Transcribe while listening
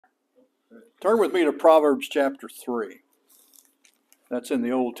Turn with me to Proverbs chapter 3. That's in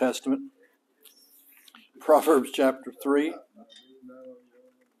the Old Testament. Proverbs chapter 3.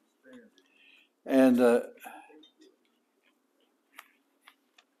 And I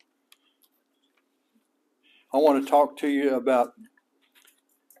want to talk to you about,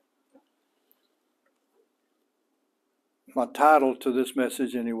 my title to this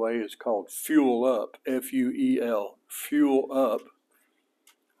message anyway is called Fuel Up, F-U-E-L, Fuel Up.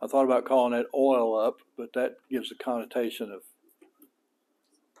 I thought about calling it Oil Up, but that gives a connotation of,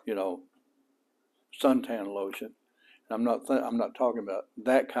 suntan lotion. I'm not talking about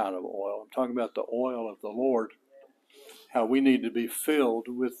that kind of oil. I'm talking about the oil of the Lord, how we need to be filled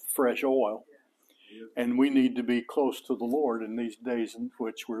with fresh oil, and we need to be close to the Lord in these days in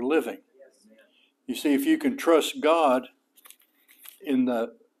which we're living. You see, if you can trust God in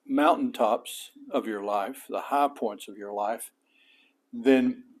the mountaintops of your life, the high points of your life,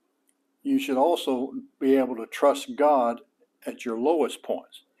 then you should also be able to trust God at your lowest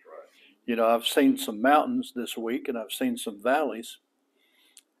points. I've seen some mountains this week and I've seen some valleys,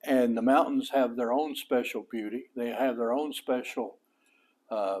 and the mountains have their own special beauty. They have their own special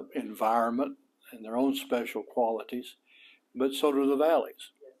environment and their own special qualities, but so do the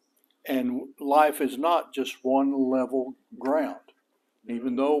valleys. And life is not just one level ground,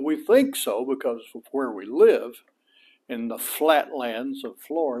 even though we think so because of where we live in the flatlands of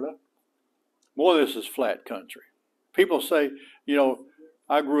Florida. Boy, this is flat country. People say,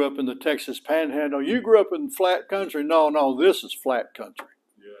 I grew up in the Texas Panhandle. You grew up in flat country. No, this is flat country.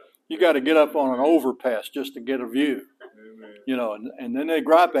 You got to get up on an overpass just to get a view. And then they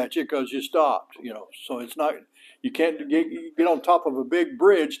gripe at you because you stopped. So it's not, you can't get on top of a big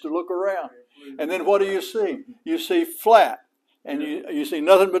bridge to look around. And then what do you see? You see flat, and you see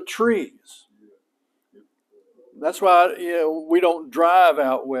nothing but trees. That's why we don't drive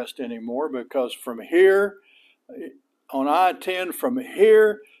out west anymore, because from here on I-10, from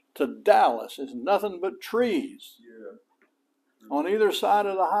here to Dallas is nothing but trees on either side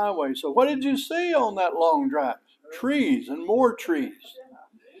of the highway. So what did you see on that long drive? Trees and more trees.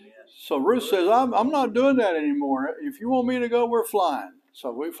 So Ruth says, I'm not doing that anymore. If you want me to go, we're flying.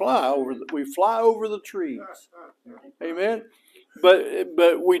 So we fly over the trees. Amen.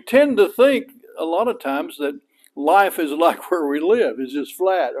 But we tend to think a lot of times that life is like where we live. It's just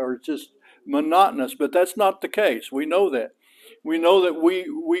flat or it's just monotonous. But that's not the case. We know that. We know that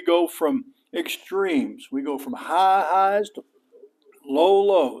we go from extremes. We go from high highs to low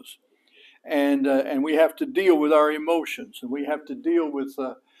lows. And we have to deal with our emotions, and we have to deal with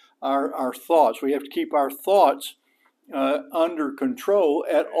our thoughts. We have to keep our thoughts under control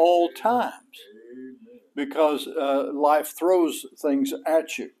at all times, because life throws things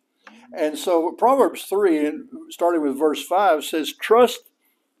at you. And so Proverbs 3, starting with verse 5, says, "Trust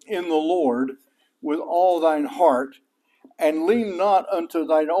in the Lord with all thine heart, and lean not unto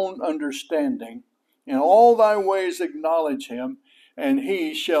thine own understanding. In all thy ways acknowledge him, and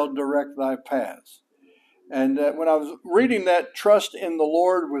he shall direct thy paths." And when I was reading that, trust in the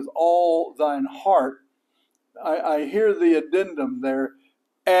Lord with all thine heart, I hear the addendum there,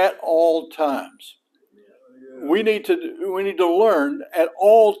 at all times. We need to learn at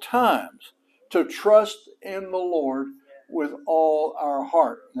all times to trust in the Lord with all our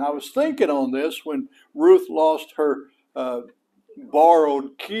heart. And I was thinking on this when Ruth lost her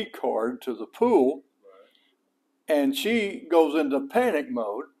borrowed key card to the pool, and she goes into panic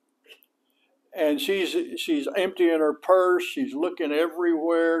mode, and she's emptying her purse. She's looking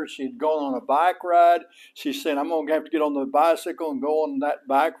everywhere. She'd gone on a bike ride. She's saying, I'm going to have to get on the bicycle and go on that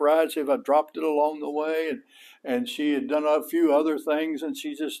bike ride, see if I dropped it along the way. And she had done a few other things, and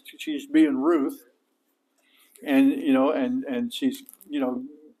she's being Ruth. And, and she's,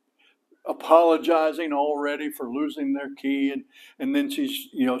 apologizing already for losing their key. And then she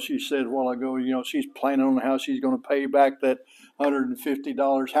said a while ago, she's planning on how she's going to pay back that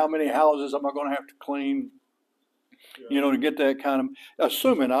 $150. How many houses am I going to have to clean, to get that kind of,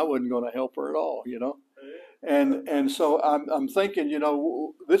 assuming I wasn't going to help her at all, And so I'm thinking,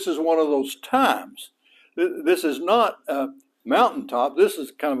 this is one of those times. This is not a mountaintop. This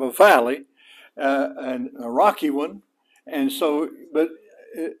is kind of a valley, and a rocky one. And so, but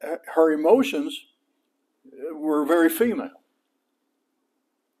her emotions were very female.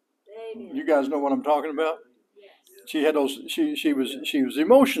 Amen. You guys know what I'm talking about? Yes. She had those. She was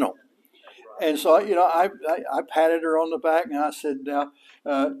emotional, and so I patted her on the back and I said, "Now,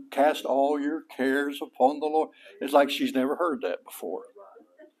 cast all your cares upon the Lord." It's like she's never heard that before.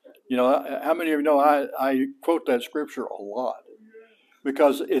 How many of you know I quote that scripture a lot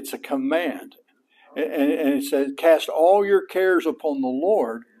because it's a command. And it says, cast all your cares upon the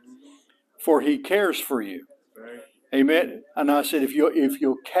Lord, for he cares for you. Amen. And I said, if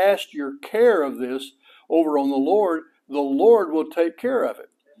you'll cast your care of this over on the Lord will take care of it.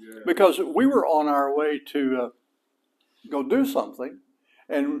 Because we were on our way to go do something,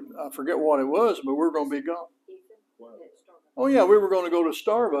 and I forget what it was, but we were going to be gone. Oh yeah, we were going to go to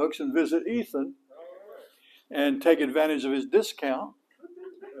Starbucks and visit Ethan and take advantage of his discount.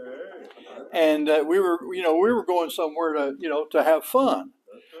 And we were going somewhere to have fun.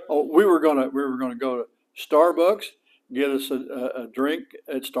 Oh, we were going to go to Starbucks, get us a drink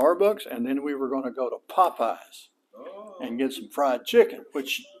at Starbucks, and then we were going to go to Popeyes and get some fried chicken,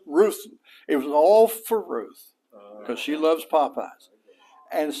 which it was all for Ruth because she loves Popeyes.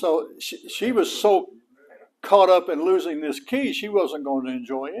 And so she was so caught up in losing this key, she wasn't going to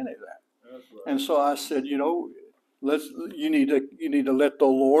enjoy any of that. And so I said, you need to let the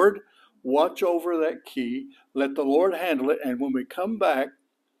Lord watch over that key, let the Lord handle it, and when we come back,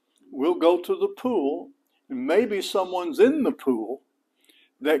 we'll go to the pool, and maybe someone's in the pool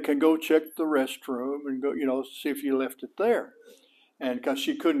that can go check the restroom and go, see if you left it there. And because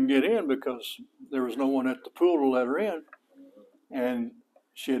she couldn't get in because there was no one at the pool to let her in, and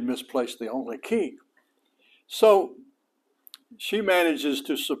she had misplaced the only key. So she manages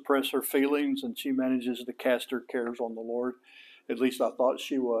to suppress her feelings, and she manages to cast her cares on the Lord. At least I thought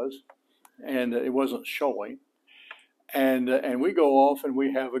she was, and it wasn't showing. And we go off and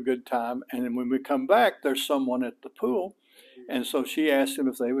we have a good time. And then when we come back, there's someone at the pool. And so she asked him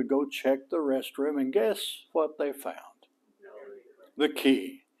if they would go check the restroom. And guess what they found? The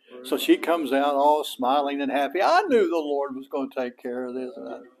key. So she comes out all smiling and happy. I knew the Lord was going to take care of this.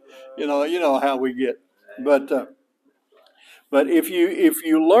 And you know how we get. But if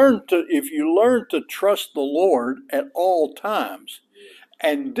you learn to trust the Lord at all times,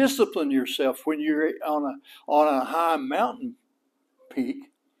 and discipline yourself when you're on a high mountain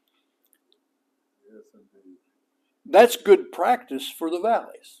peak, that's good practice for the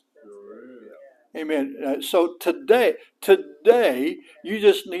valleys. Amen. So today, you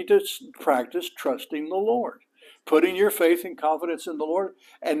just need to practice trusting the Lord, putting your faith and confidence in the Lord,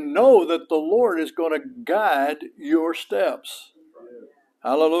 and know that the Lord is going to guide your steps.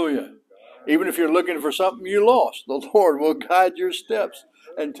 Hallelujah. Even if you're looking for something you lost, the Lord will guide your steps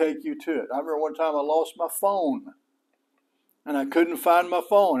and take you to it. I remember one time I lost my phone, and I couldn't find my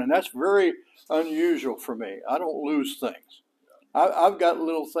phone, and that's very unusual for me. I don't lose things. I've got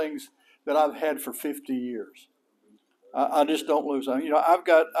little things that I've had for 50 years. I just don't lose them. I've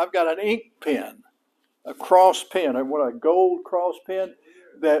got an ink pen, a cross pen, a gold cross pen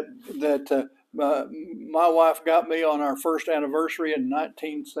that my wife got me on our first anniversary in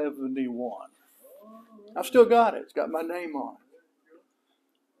 1971. I've still got it. It's got my name on it.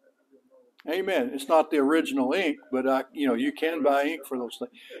 Amen. It's not the original ink, but you can buy ink for those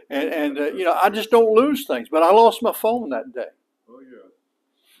things. And I just don't lose things. But I lost my phone that day.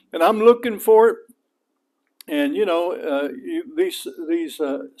 And I'm looking for it. And these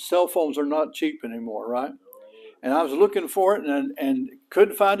cell phones are not cheap anymore, right? And I was looking for it and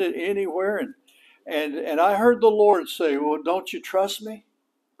couldn't find it anywhere. And I heard the Lord say, "Well, don't you trust me?"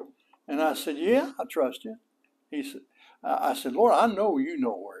 And I said, "Yeah, I trust you." I said, "Lord, I know you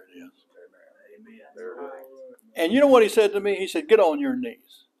know where it is." And you know what he said to me? He said, "Get on your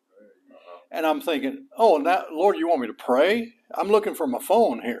knees." And I'm thinking, "Oh, now, Lord, you want me to pray? I'm looking for my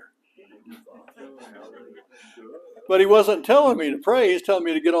phone here." But he wasn't telling me to pray. He's telling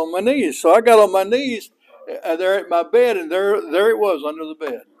me to get on my knees. So I got on my knees there at my bed, and there it was under the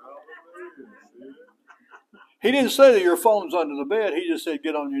bed. He didn't say that your phone's under the bed. He just said,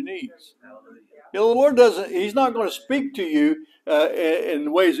 "Get on your knees." The Lord He's not going to speak to you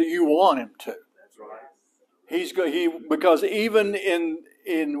in ways that you want him to. Because even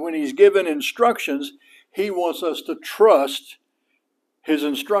in when he's given instructions, he wants us to trust his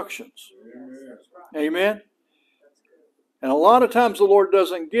instructions. Amen. And a lot of times the Lord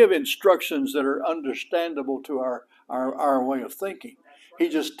doesn't give instructions that are understandable to our way of thinking. He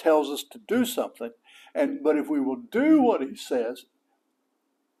just tells us to do something. But if we will do what he says,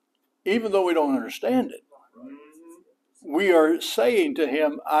 even though we don't understand it, we are saying to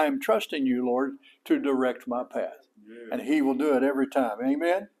him, "I am trusting you, Lord, to direct my path." And he will do it every time.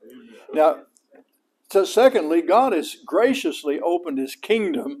 Amen? Now, secondly, God has graciously opened his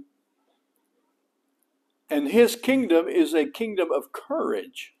kingdom. And his kingdom is a kingdom of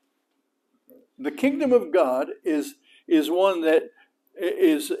courage. The kingdom of God is one that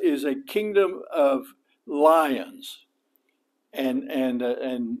is a kingdom of lions.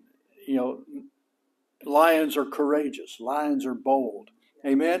 And lions are courageous. Lions are bold.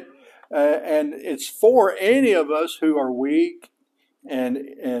 Amen? And it's for any of us who are weak,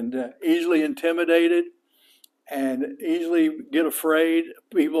 and easily intimidated and easily get afraid.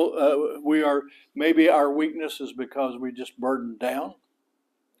 People, maybe our weakness is because we just burdened down.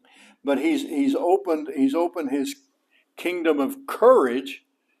 But he's opened his kingdom of courage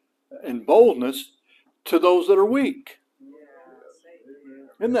and boldness to those that are weak.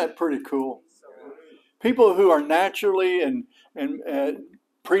 Isn't that pretty cool? People who are naturally and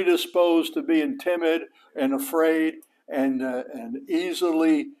predisposed to being timid and afraid and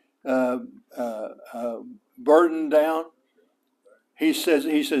easily burdened down. He says,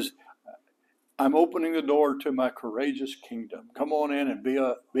 I'm opening the door to my courageous kingdom. Come on in and be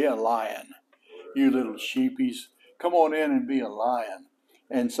a lion, you little sheepies. Come on in and be a lion.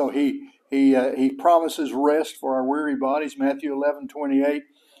 And so he promises rest for our weary bodies. Matthew 11:28.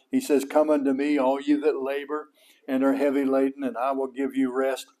 He says, come unto me, all you that labor and are heavy laden, and I will give you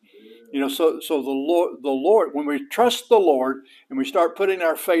rest. So the Lord, when we trust the Lord and we start putting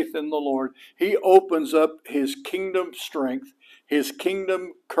our faith in the Lord, He opens up His kingdom strength, His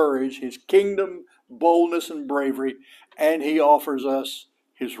kingdom courage, His kingdom boldness and bravery, and He offers us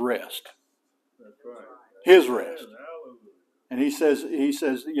His rest. That's right. His rest. And He says,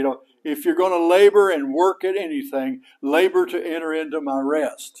 if you're going to labor and work at anything, labor to enter into my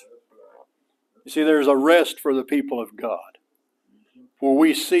rest. You see, there's a rest for the people of God, where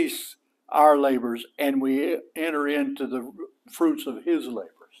we cease our labors and we enter into the fruits of His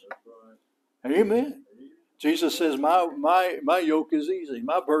labors. Amen. Jesus says, my yoke is easy,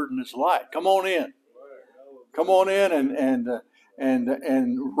 my burden is light. Come on in. Come on in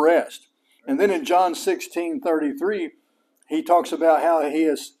and rest. And then in John 16:33, He talks about how He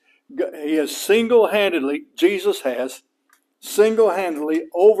has single-handedly, Jesus has single-handedly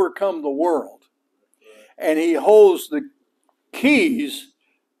overcome the world. And He holds the keys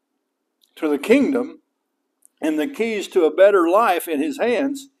to the kingdom and the keys to a better life in His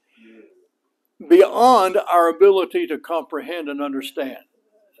hands beyond our ability to comprehend and understand.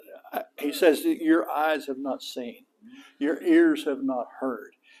 He says that your eyes have not seen, your ears have not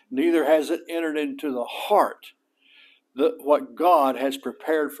heard, neither has it entered into the heart what God has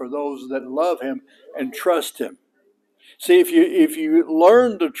prepared for those that love Him and trust Him. See, if you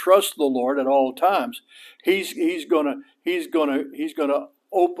learn to trust the Lord at all times, He's gonna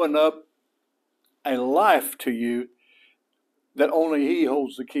open up a life to you that only He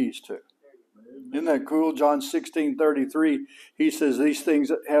holds the keys to. Isn't that cool? John 16:33, He says, these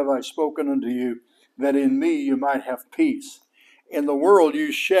things have I spoken unto you, that in me you might have peace. In the world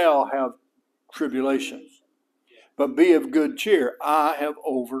you shall have tribulations, but be of good cheer. I have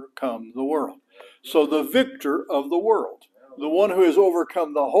overcome the world. So the victor of the world, the one who has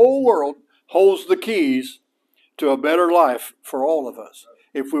overcome the whole world, holds the keys to a better life for all of us.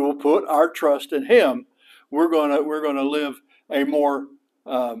 If we will put our trust in Him, we're gonna live a more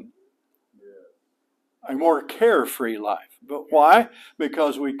carefree life. But why?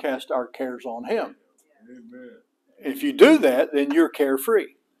 Because we cast our cares on Him. Amen. If you do that, then you're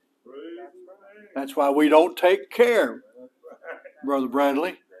carefree. That's why we don't take care, Brother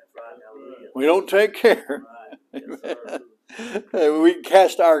Bradley. We don't take care. We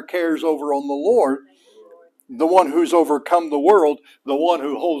cast our cares over on the Lord, the one who's overcome the world, the one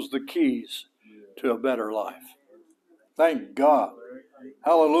who holds the keys to a better life. Thank God.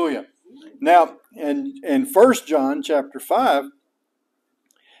 Hallelujah. Now, in 1 John chapter 5,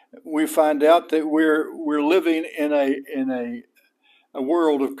 we find out that we're living in a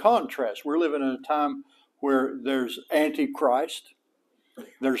world of contrast. We're living in a time where there's Antichrist,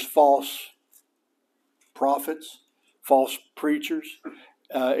 there's false prophets, false preachers.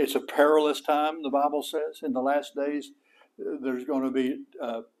 It's a perilous time, the Bible says. In the last days, there's going to be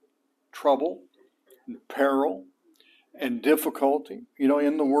trouble and peril and difficulty.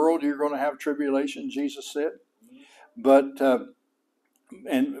 In the world, you're going to have tribulation, Jesus said. But, so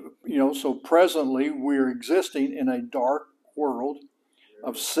presently, we're existing in a dark world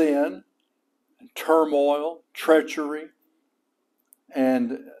of sin, turmoil, treachery,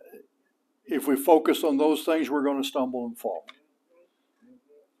 and if we focus on those things, we're going to stumble and fall.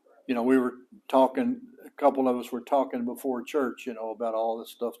 We were talking, a couple of us were talking before church, about all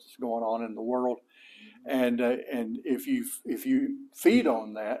this stuff that's going on in the world. And if you feed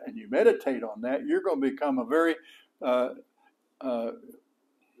on that and you meditate on that, you're going to become a very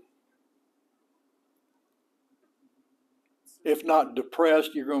if not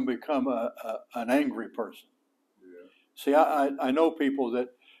depressed, you're going to become an angry person. Yeah. See, I know people that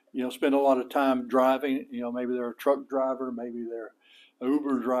spend a lot of time driving. Maybe they're a truck driver, maybe they're an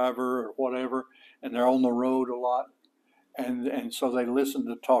Uber driver or whatever, and they're on the road a lot, and so they listen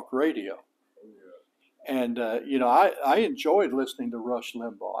to talk radio. And, I enjoyed listening to Rush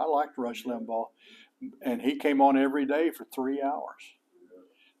Limbaugh. I liked Rush Limbaugh. And he came on every day for 3 hours.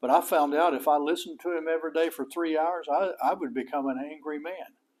 But I found out if I listened to him every day for 3 hours, I would become an angry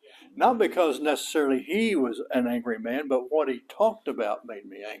man. Not because necessarily he was an angry man, but what he talked about made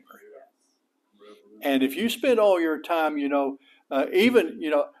me angry. And if you spend all your time,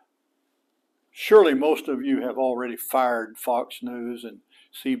 surely most of you have already fired Fox News and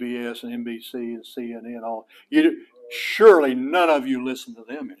CBS and NBC and CNN. Surely none of you listen to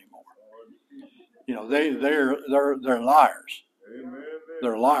them anymore. They're liars.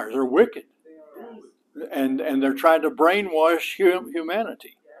 They're liars. They're wicked, and they're trying to brainwash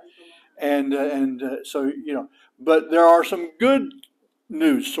humanity. But there are some good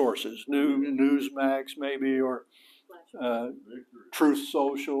news sources, Newsmax maybe, or Truth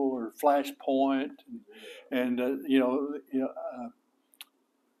Social or Flashpoint, and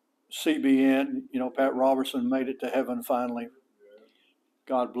CBN. Pat Robertson made it to heaven finally.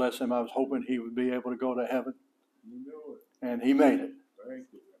 God bless him. I was hoping he would be able to go to heaven, and he made it.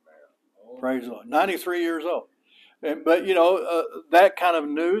 Praise the Lord. 93 years old. But that kind of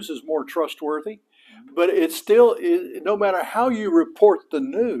news is more trustworthy. But it's still, no matter how you report the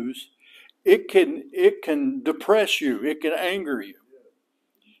news, it can depress you. It can anger you.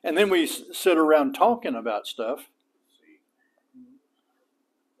 And then we sit around talking about stuff,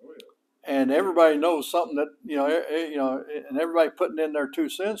 and everybody knows something that and everybody putting in their 2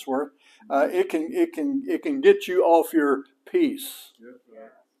 cents worth. It can get you off your peace.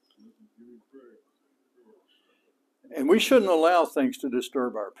 And we shouldn't allow things to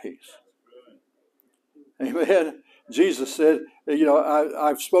disturb our peace. Amen. Jesus said,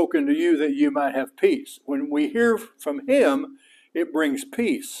 I've spoken to you that you might have peace. When we hear from him, it brings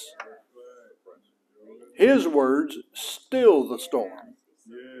peace. His words still the storm.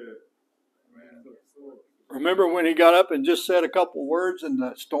 Remember when he got up and just said a couple words and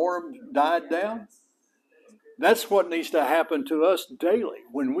the storm died down? That's what needs to happen to us daily.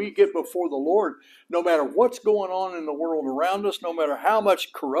 When we get before the Lord, no matter what's going on in the world around us, no matter how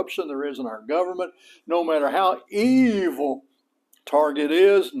much corruption there is in our government, no matter how evil Target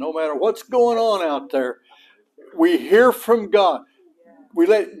is, no matter what's going on out there, we hear from God. We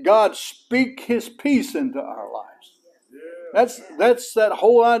let God speak his peace into our lives. That's that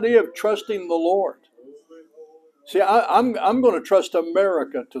whole idea of trusting the Lord. See, I'm going to trust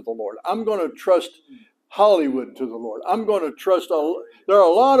America to the Lord. I'm going to trust Hollywood to the Lord. I'm going to trust. There are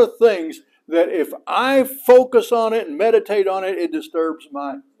a lot of things that if I focus on it and meditate on it, it disturbs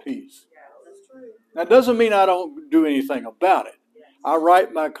my peace. That doesn't mean I don't do anything about it. I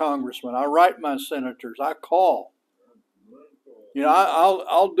write my congressman. I write my senators. I call.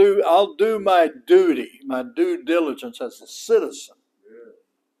 I'll do my duty, my due diligence as a citizen.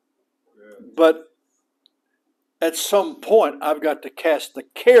 But at some point, I've got to cast the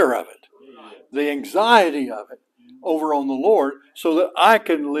care of it, the anxiety of it, over on the Lord so that I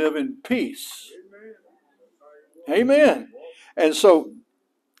can live in peace. Amen. And so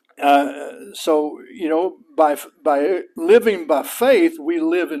by living by faith, we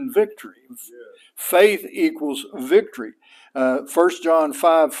live in victory. Faith equals victory. 1 John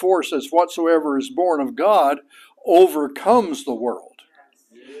 5:4 says, whatsoever is born of God overcomes the world.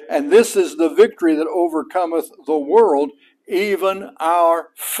 And this is the victory that overcometh the world, even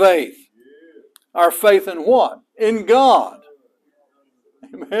our faith. Our faith in what? In God.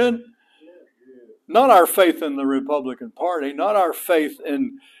 Amen? Not our faith in the Republican Party, not our faith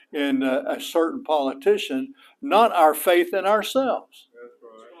in a certain politician, not our faith in ourselves.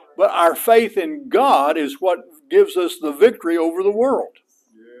 But our faith in God is what gives us the victory over the world.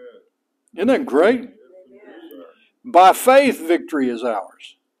 Isn't that great? By faith, victory is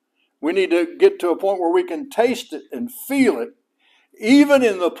ours. We need to get to a point where we can taste it and feel it, even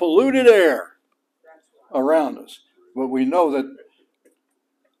in the polluted air around us. But we know that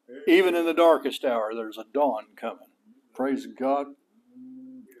even in the darkest hour, there's a dawn coming. Praise God.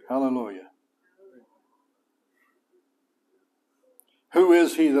 Hallelujah. Who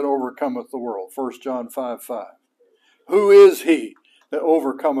is he that overcometh the world? 1 John 5:5. Who is he that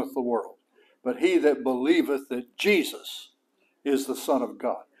overcometh the world? But he that believeth that Jesus is the Son of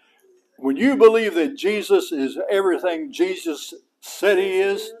God. When you believe that Jesus is everything Jesus said he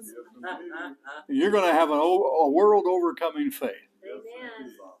is, you're going to have a world overcoming faith.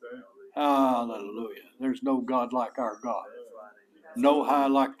 Amen. Hallelujah. There's no God like our God. No high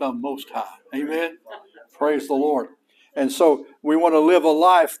like the Most High. Amen. Praise the Lord. And so we want to live a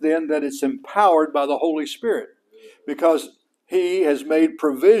life then that is empowered by the Holy Spirit, because he has made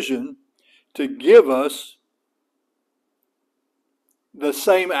provision to give us the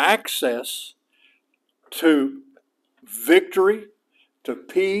same access to victory, to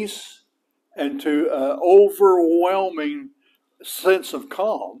peace, and to overwhelming sense of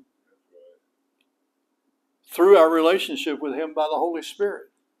calm through our relationship with Him by the Holy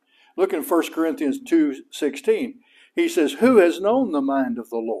Spirit. Look in 1 Corinthians 2:16. He says, "Who has known the mind of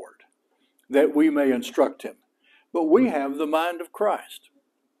the Lord, that we may instruct him?" But we have the mind of Christ.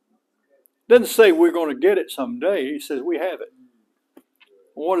 Doesn't say we're going to get it someday. He says we have it.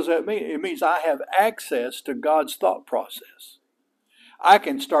 Well, what does that mean? It means I have access to God's thought process. I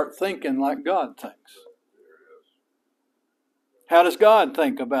can start thinking like God thinks. How does God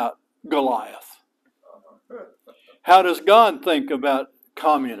think about Goliath? How does God think about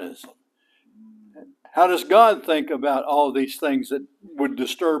communism? How does God think about all these things that would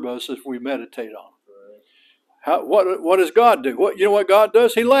disturb us if we meditate on them? What does God do? You know what God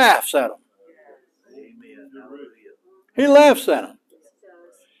does? He laughs at them. He laughs at them.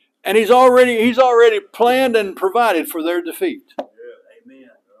 And He's already planned and provided for their defeat.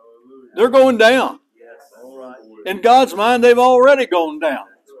 They're going down. In God's mind, they've already gone down.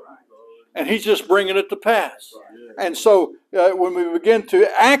 And He's just bringing it to pass. And so when we begin to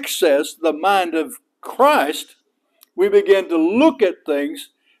access the mind of Christ, we begin to look at things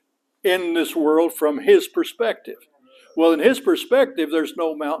in this world from His perspective. Well, in His perspective, there's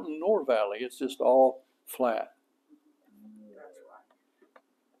no mountain nor valley. It's just all flat.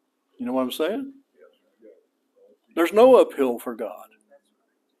 You know what I'm saying? There's no uphill for God.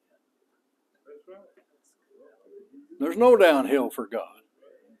 There's no downhill for God.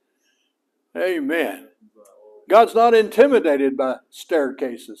 Amen. God's not intimidated by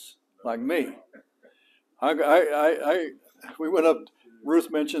staircases like me. We went up. Ruth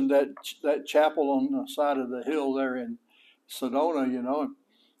mentioned that chapel on the side of the hill there in Sedona, you know,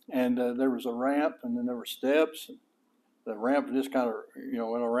 and there was a ramp, and then there were steps. And the ramp just kind of, you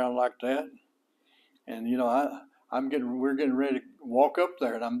know, went around like that. And you know, we're getting ready to walk up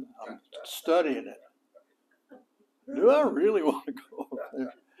there, and I'm studying it. Do I really want to go up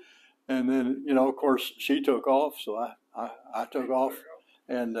there? And then, you know, of course, she took off, so I took off,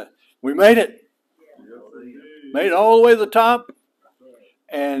 and we made it. Made it all the way to the top,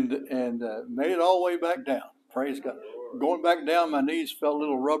 and made it all the way back down. Praise God. Going back down, my knees felt a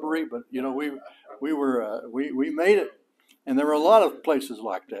little rubbery, but you know, we made it. And there were a lot of places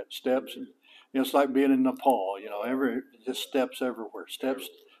like that, steps, and you know, it's like being in Nepal. You know, just steps everywhere, steps,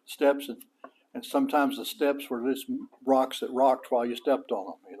 and sometimes the steps were just rocks that rocked while you stepped on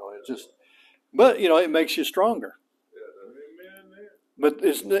them. You know, but you know, it makes you stronger. But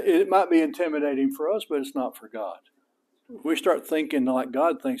it might be intimidating for us, but it's not for God. If we start thinking like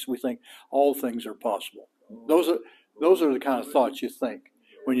God thinks, we think all things are possible. Those are the kind of thoughts you think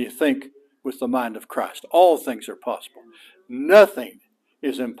when you think with the mind of Christ. All things are possible. Nothing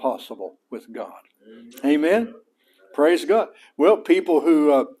is impossible with God. Amen? Praise God. Well, people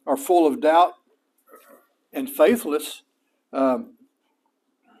who are full of doubt and faithless, guess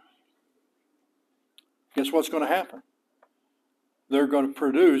what's going to happen? They're going to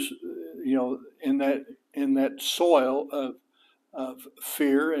produce, you know, in that soil of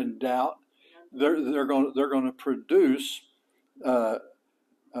fear and doubt, they're going to produce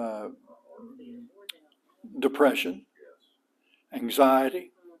depression,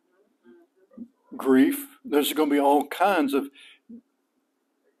 anxiety, grief. There's going to be all kinds of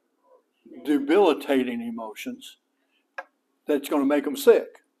debilitating emotions that's going to make them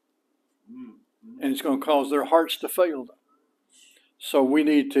sick, and it's going to cause their hearts to fail them. So we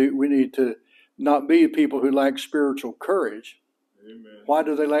need to not be people who lack spiritual courage. Amen. Why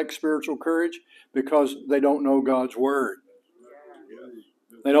do they lack spiritual courage? Because they don't know God's word.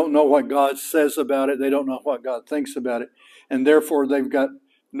 They don't know what God says about it. They don't know what God thinks about it. And therefore, they've got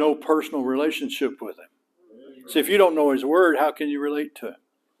no personal relationship with Him. So if you don't know His word, how can you relate to Him?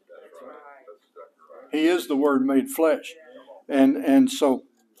 He is the Word made flesh. And so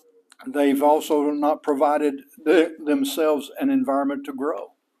they've also not provided themselves an environment to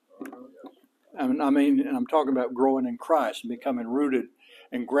grow. And I'm talking about growing in Christ and becoming rooted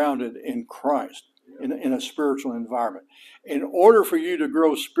and grounded in Christ in a spiritual environment. In order for you to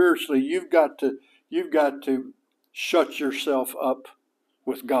grow spiritually, you've got to shut yourself up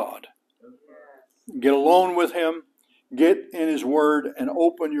with God. Get alone with Him, get in His Word, and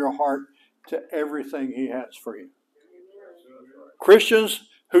open your heart to everything He has for you. Christians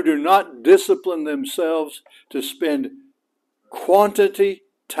who do not discipline themselves to spend quantity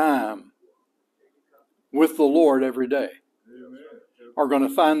time with the Lord every day are going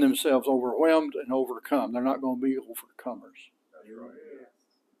to find themselves overwhelmed and overcome. They're not going to be overcomers.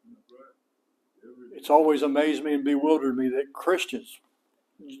 It's always amazed me and bewildered me that Christians,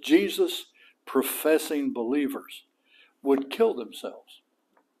 Jesus professing believers would kill themselves.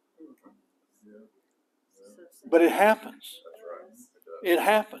 But it happens. It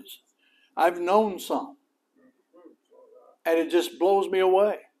happens. I've known some. And it just blows me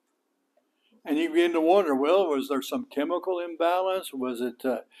away. And you begin to wonder, well, was there some chemical imbalance? Was it,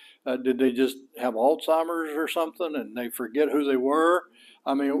 did they just have Alzheimer's or something and they forget who they were?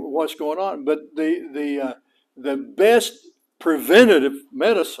 I mean, what's going on? But the best preventative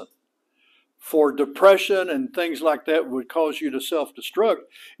medicine for depression and things like that would cause you to self-destruct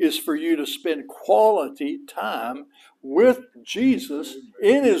is for you to spend quality time with Jesus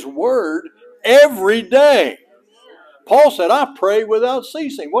in His Word every day. Paul said, I pray without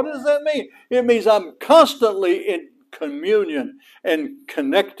ceasing. What does that mean? It means I'm constantly in communion and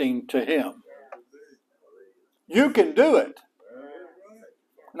connecting to Him. You can do it.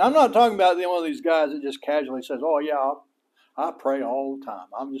 And I'm not talking about one of these guys that just casually says, oh yeah, I pray all the time.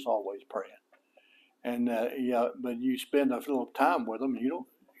 I'm just always praying. And yeah, but you spend a little time with them, you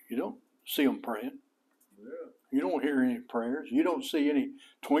don't see them praying. You don't hear any prayers. You don't see any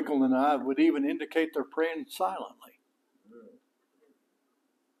twinkle in the eye would even indicate they're praying silently.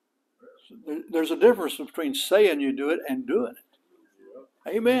 So there's a difference between saying you do it and doing it.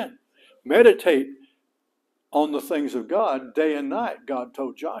 Amen. Meditate on the things of God day and night, God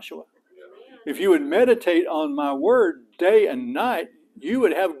told Joshua. If you would meditate on my word day and night, you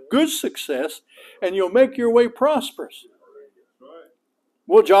would have good success and you'll make your way prosperous.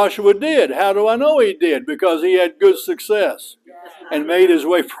 Well, Joshua did. How do I know he did? Because he had good success and made his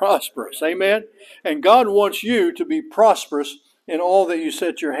way prosperous. Amen? And God wants you to be prosperous in all that you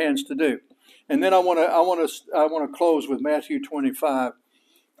set your hands to do. And then I want to close with Matthew 25.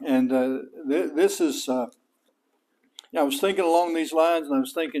 And this is, I was thinking along these lines, and I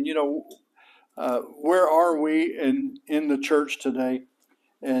was thinking, where are we in the church today?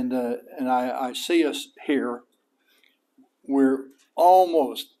 And I see us here. We're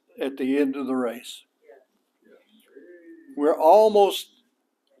almost at the end of the race. We're almost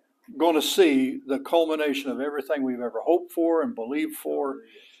going to see the culmination of everything we've ever hoped for and believed for,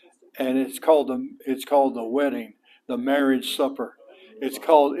 and it's called the wedding, the marriage supper. It's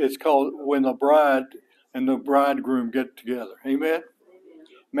called when the bride and the bridegroom get together. Amen.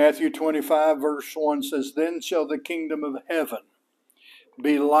 Matthew 25 verse 1 says, "Then shall the kingdom of heaven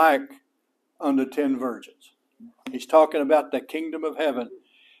be like unto 10 virgins." He's talking about the kingdom of heaven.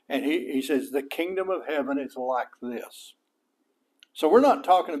 And he says the kingdom of heaven is like this. So we're not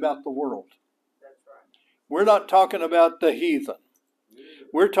talking about the world. We're not talking about the heathen.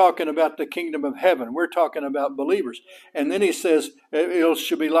 We're talking about the kingdom of heaven. We're talking about believers. And then he says it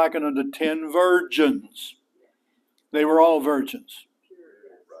should be likened unto 10 virgins. They were all virgins.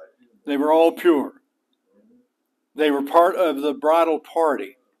 They were all pure. They were part of the bridal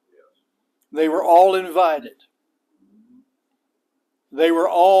party. They were all invited. They were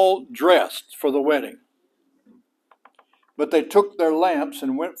all dressed for the wedding. But they took their lamps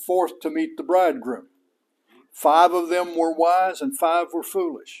and went forth to meet the bridegroom. 5 of them were wise and 5 were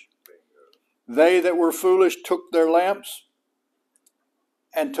foolish. They that were foolish took their lamps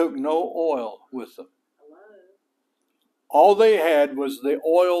and took no oil with them. All they had was the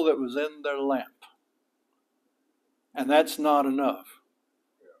oil that was in their lamp. And that's not enough.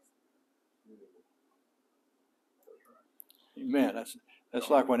 Amen. That's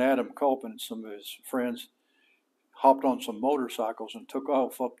like when Adam Culp and some of his friends hopped on some motorcycles and took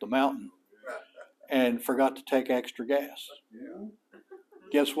off up the mountain and forgot to take extra gas.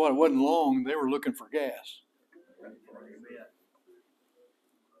 Guess what? It wasn't long. They were looking for gas.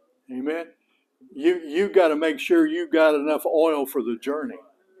 Amen. You got to make sure you got enough oil for the journey.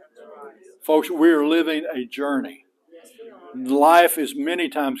 Folks, we are living a journey. Life is many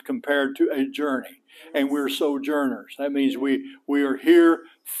times compared to a journey. And we're sojourners. That means we are here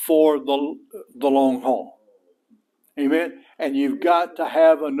for the long haul. Amen? And you've got to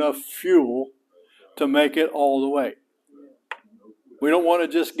have enough fuel to make it all the way. We don't want to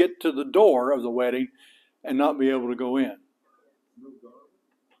just get to the door of the wedding and not be able to go in.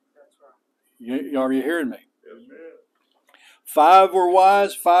 Are you hearing me? 5 were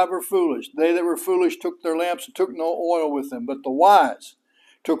wise, 5 were foolish. They that were foolish took their lamps and took no oil with them. But the wise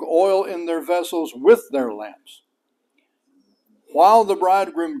took oil in their vessels with their lamps. While the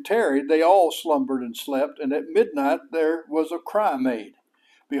bridegroom tarried, they all slumbered and slept, and at midnight there was a cry made,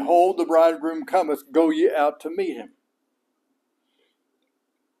 Behold, the bridegroom cometh, go ye out to meet him.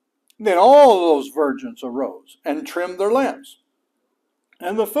 Then all those virgins arose and trimmed their lamps.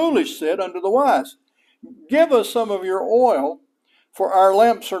 And the foolish said unto the wise, Give us some of your oil, for our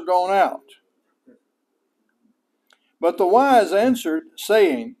lamps are gone out. But the wise answered,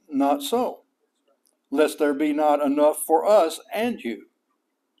 saying, Not so, lest there be not enough for us and you.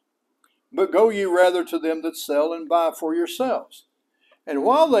 But go ye rather to them that sell and buy for yourselves. And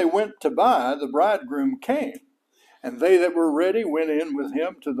while they went to buy, the bridegroom came, and they that were ready went in with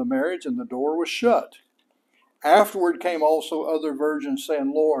him to the marriage, and the door was shut. Afterward came also other virgins,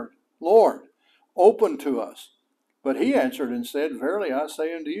 saying, Lord, Lord, open to us. But he answered and said, Verily I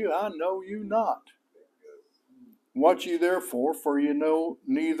say unto you, I know you not. Watch ye therefore, for ye know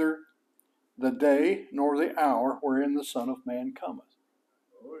neither the day nor the hour wherein the Son of Man cometh.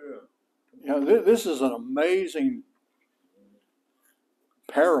 You know, this is an amazing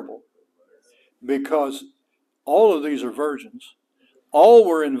parable, because all of these are virgins. All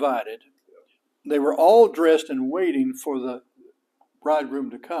were invited. They were all dressed and waiting for the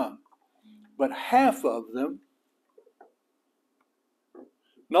bridegroom to come. But half of them,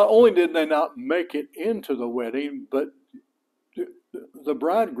 not only did they not make it into the wedding, but the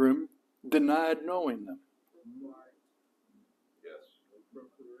bridegroom denied knowing them.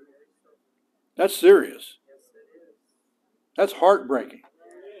 That's serious. That's heartbreaking.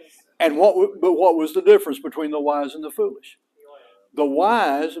 And what was the difference between the wise and the foolish? The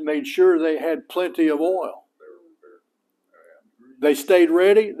wise made sure they had plenty of oil. They stayed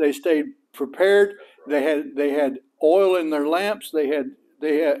ready. They stayed prepared. They had oil in their lamps. They had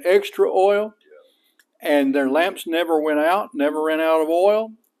extra oil, and their lamps never went out, never ran out of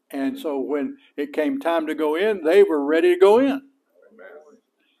oil. And so when it came time to go in, they were ready to go in.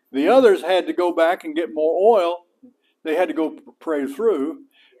 The others had to go back and get more oil. They had to go pray through.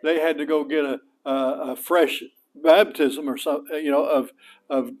 They had to go get a fresh baptism or something,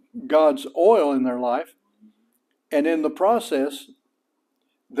 of God's oil in their life. And in the process,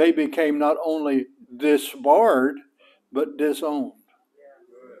 they became not only disbarred, but disowned.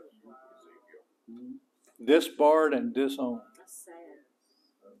 Disbarred and disowned.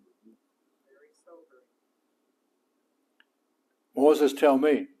 What does this tell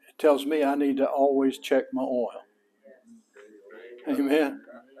me? It tells me I need to always check my oil. Amen.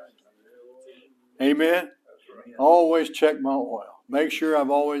 Amen. Always check my oil. Make sure I've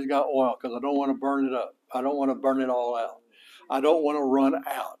always got oil, because I don't want to burn it up. I don't want to burn it all out. I don't want to run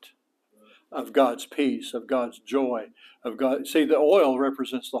out of God's peace, of God's joy, of God. See, the oil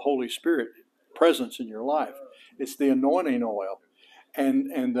represents the Holy Spirit presence in your life. It's the anointing oil, and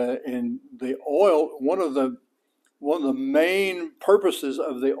the oil. One of the main purposes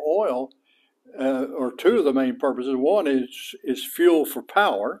of the oil, or two of the main purposes. One is fuel for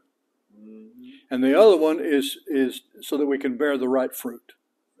power, and the other one is so that we can bear the right fruit.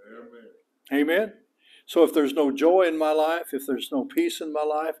 Amen. So if there's no joy in my life, if there's no peace in my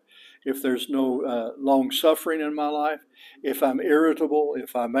life, if there's no long suffering in my life, if I'm irritable,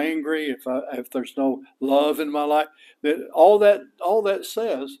 if I'm angry, if there's no love in my life, that all that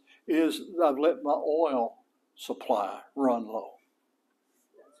says is I've let my oil supply run low.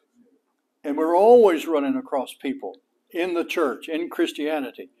 And we're always running across people in the church, in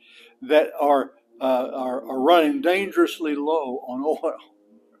Christianity, that are running dangerously low on oil.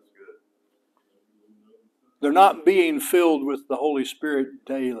 They're not being filled with the Holy Spirit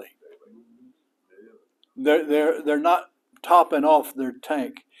daily. They're not topping off their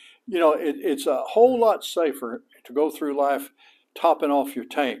tank. It's a whole lot safer to go through life topping off your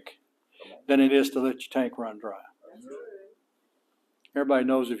tank than it is to let your tank run dry. Everybody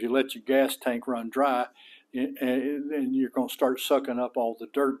knows if you let your gas tank run dry, and you're going to start sucking up all the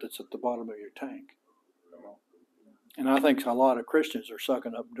dirt that's at the bottom of your tank. And I think a lot of Christians are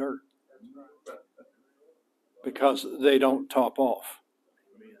sucking up dirt because they don't top off.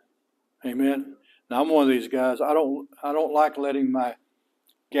 Amen. Now I'm one of these guys. I don't like letting my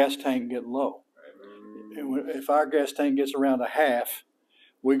gas tank get low. If our gas tank gets around a half,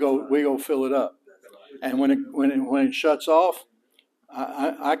 we go fill it up. And when it shuts off,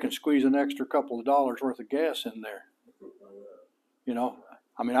 I can squeeze an extra couple of dollars worth of gas in there.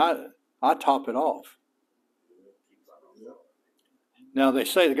 I top it off. Now they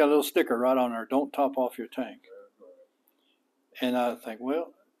say they got a little sticker right on there, don't top off your tank. And I think,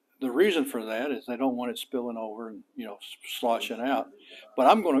 well, the reason for that is they don't want it spilling over and sloshing out. But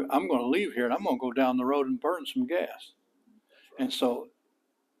I'm going to leave here and I'm going to go down the road and burn some gas. And so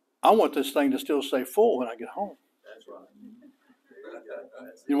I want this thing to still stay full when I get home. That's right.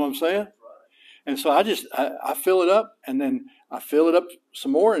 You know what I'm saying? And so I fill it up, and then I fill it up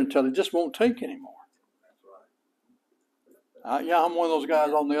some more until it just won't take anymore. I'm one of those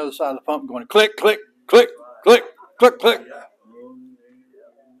guys on the other side of the pump going click, click, click, click, click, click.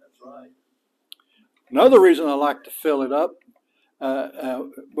 Another reason I like to fill it up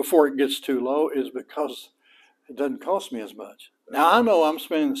before it gets too low is because it doesn't cost me as much. Now, I know I'm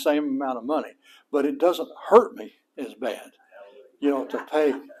spending the same amount of money, but it doesn't hurt me as bad.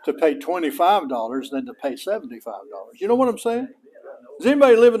 To pay $25 than to pay $75. You know what I'm saying? Does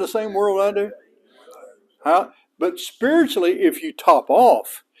anybody live in the same world I do? But spiritually, if you top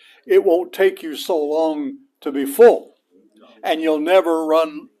off, it won't take you so long to be full. And you'll never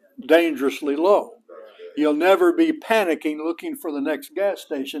run dangerously low. You'll never be panicking looking for the next gas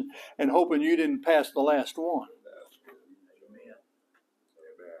station and hoping you didn't pass the last one.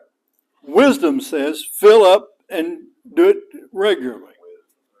 Wisdom says fill up and do it regularly.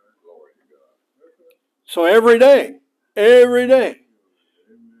 So every day, I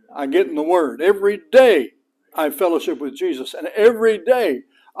get in the Word. Every day I fellowship with Jesus. And every day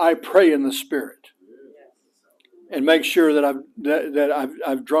I pray in the Spirit. And make sure that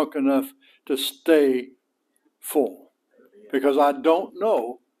I've drunk enough to stay full. Because I don't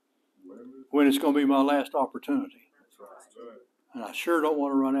know when it's going to be my last opportunity. And I sure don't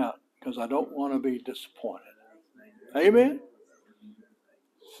want to run out because I don't want to be disappointed. Amen?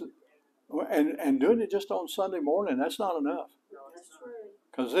 And doing it just on Sunday morning, that's not enough.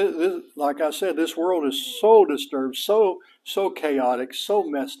 Because like I said, this world is so disturbed, so chaotic, so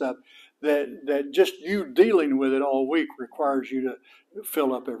messed up, that just you dealing with it all week requires you to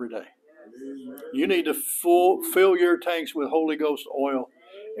fill up every day. You need to fill your tanks with Holy Ghost oil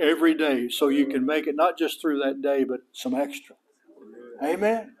every day so you can make it not just through that day, but some extra.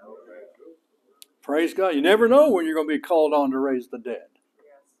 Amen? Praise God. You never know when you're going to be called on to raise the dead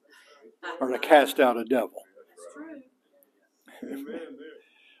or to cast out a devil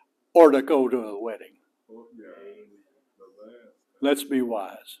or to go to a wedding. Let's be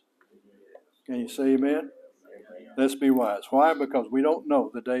wise. Can you say amen? Let's be wise. Why? Because we don't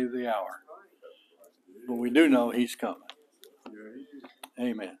know the day or the hour. But we do know He's coming.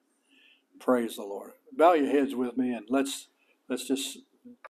 Amen. Praise the Lord. Bow your heads with me and let's just